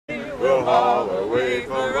We'll haul away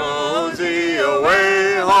for Rosie,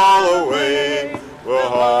 away, haul away. We'll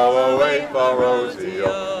haul away for Rosie.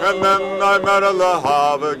 And then I met a La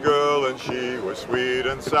Havre girl, and she was sweet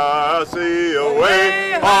and sassy.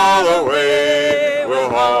 Away, haul away. We'll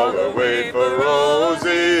haul away for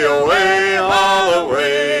Rosie, away, haul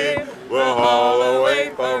away. We'll haul away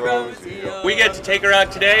for Rosie. We get to take her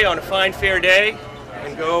out today on a fine, fair day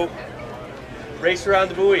and go race around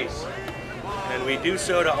the buoys. And we do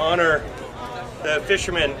so to honor the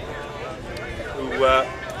fishermen who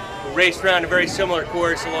raced around a very similar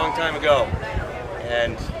course a long time ago.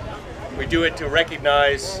 And we do it to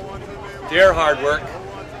recognize their hard work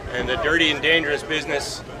and the dirty and dangerous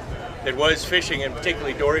business that was fishing, and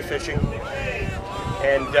particularly dory fishing.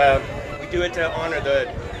 And we do it to honor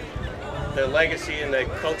the legacy and the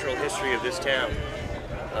cultural history of this town.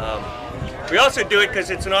 We also do it because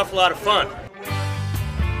it's an awful lot of fun.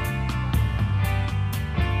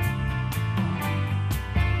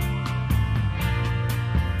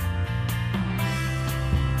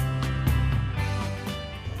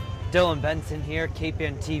 Dylan Benson here,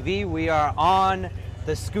 KPN TV. We are on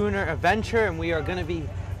the Schooner Adventure, and we are going to be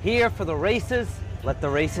here for the races. Let the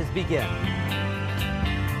races begin.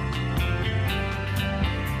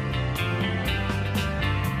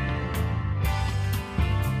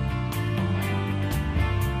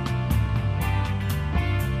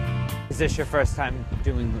 Is this your first time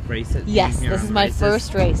doing the races? Yes, this is my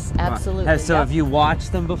first race, absolutely. So have you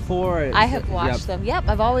watched them before? I have watched them, yep,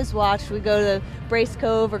 I've always watched. We go to Brace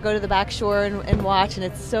Cove or go to the back shore and watch, and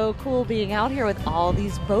it's so cool being out here with all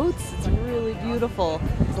these boats. It's really beautiful.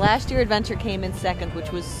 Last year Adventure came in second,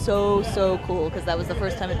 which was so cool, because that was the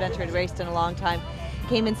first time Adventure had raced in a long time.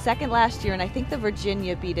 Came in second last year, and I think the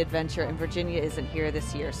Virginia beat Adventure, and Virginia isn't here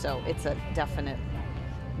this year, so it's a definite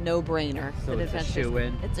no-brainer. So it's a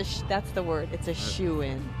shoe-in? That's the word. It's a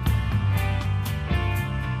shoe-in.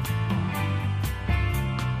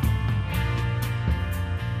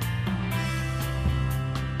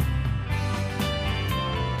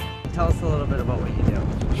 Tell us a little bit about what you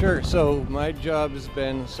do. Sure. So my job has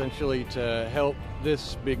been essentially to help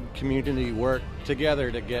this big community work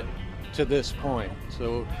together to get to this point.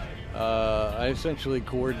 So I essentially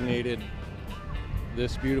coordinated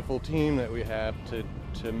this beautiful team that we have to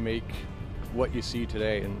make what you see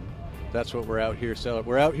today, and that's what we're out here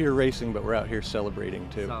we're out here racing, but we're out here celebrating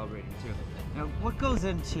too. Now, what goes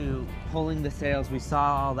into pulling the sails? We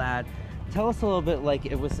saw all that. Tell us a little bit. Like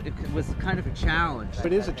it was kind of a challenge.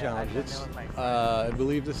 It is a challenge. It's I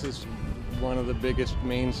believe this is one of the biggest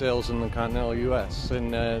mainsails in the continental U.S.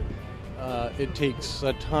 and it takes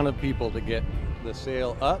a ton of people to get the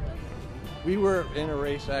sail up. We were in a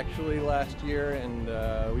race actually last year, and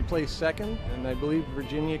we placed second, and I believe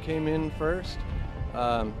Virginia came in first.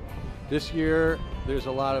 This year there's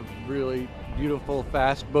a lot of really beautiful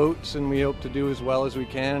fast boats, and we hope to do as well as we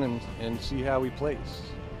can and see how we place.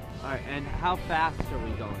 All right, and how fast are we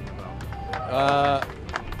going about?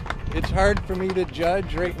 It's hard for me to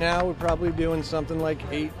judge right now. We're probably doing something like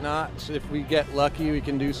 8 knots. If we get lucky, we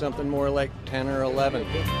can do something more like 10 or 11.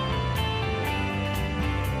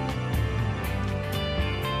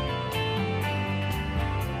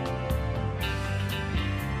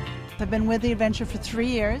 I've been with the Adventure for 3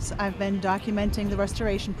 years. I've been documenting the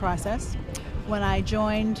restoration process. When I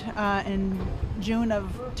joined in June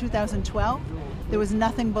of 2012, there was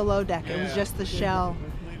nothing below deck. It was just the shell.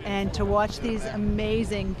 And to watch these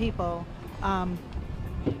amazing people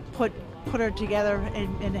put her together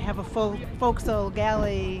and have a full forecastle,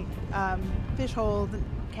 galley, fish hold,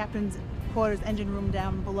 captain's quarters, engine room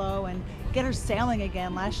down below, and get her sailing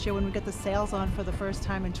again. Last year when we got the sails on for the first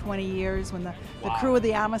time in 20 years, when the crew of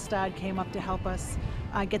the Amistad came up to help us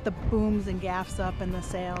get the booms and gaffs up and the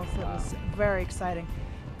sails. It was very exciting.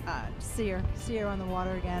 See her on the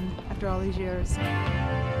water again after all these years.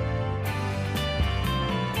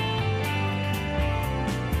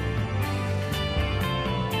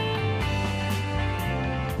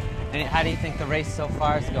 And how do you think the race so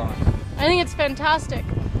far is going? I think it's fantastic.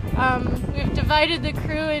 We've divided the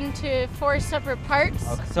crew into 4 separate parts.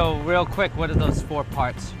 Okay. So real quick, what are those 4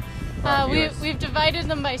 parts? We've divided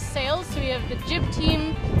them by sails. So we have the jib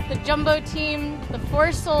team, the jumbo team, the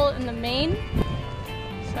foresail, and the main.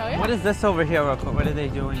 So yeah. What is this over here real quick? What are they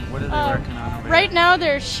doing? What are they working on over here? Right now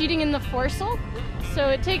they're sheeting in the foresail. So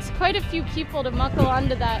it takes quite a few people to muckle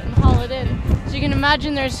onto that and haul it in. So you can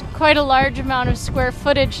imagine there's quite a large amount of square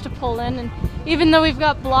footage to pull in, and even though we've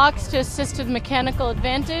got blocks to assist with mechanical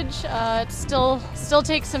advantage, it still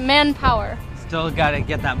takes some manpower. Still got to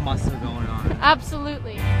get that muscle going on.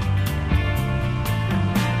 Absolutely.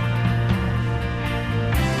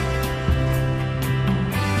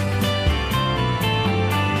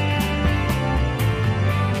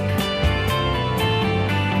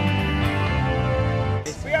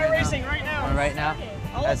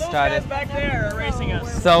 started. Those guys back there are racing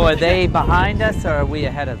us. So are they behind us or are we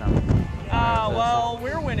ahead of them? Well,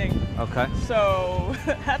 we're winning. Okay. So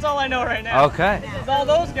that's all I know right now. Okay. All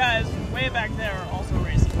those guys way back there are also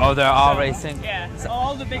racing. Oh, they're all racing? Yeah,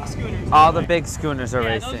 all the big schooners. All the big schooners are yeah,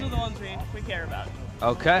 racing. Those are the ones we care about.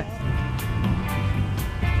 Okay.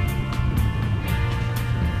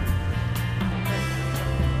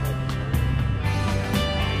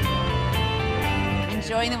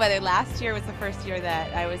 Enjoying the weather. Last year was the first year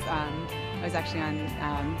that I was actually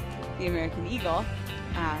on the American Eagle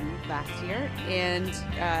last year, and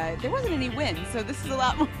there wasn't any wind, so this is a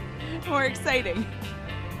lot more exciting.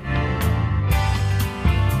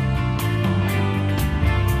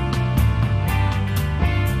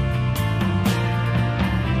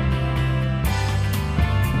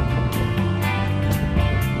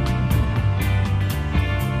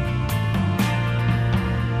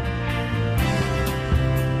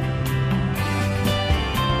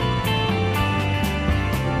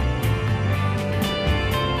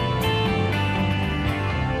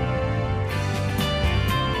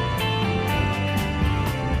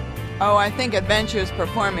 Oh, I think Adventure is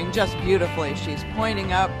performing just beautifully. She's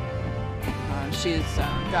pointing up. She's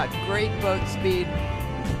got great boat speed.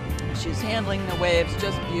 She's handling the waves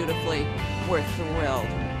just beautifully. We're thrilled.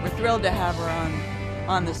 We're thrilled to have her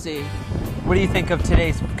on the sea. What do you think of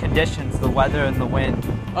today's conditions, the weather and the wind?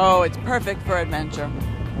 Oh, it's perfect for Adventure.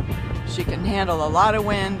 She can handle a lot of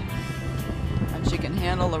wind, and she can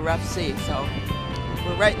handle a rough sea, so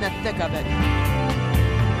we're right in the thick of it.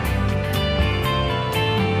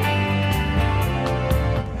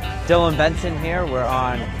 Dylan Benson here. We're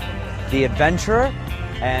on the Adventurer,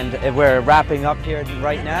 and we're wrapping up here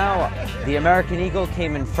right now. The American Eagle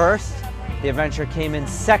came in first. The Adventurer came in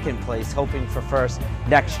second place, hoping for first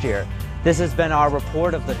next year. This has been our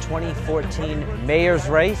report of the 2014 Mayor's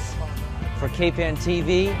Race for Cape Ann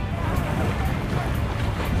TV.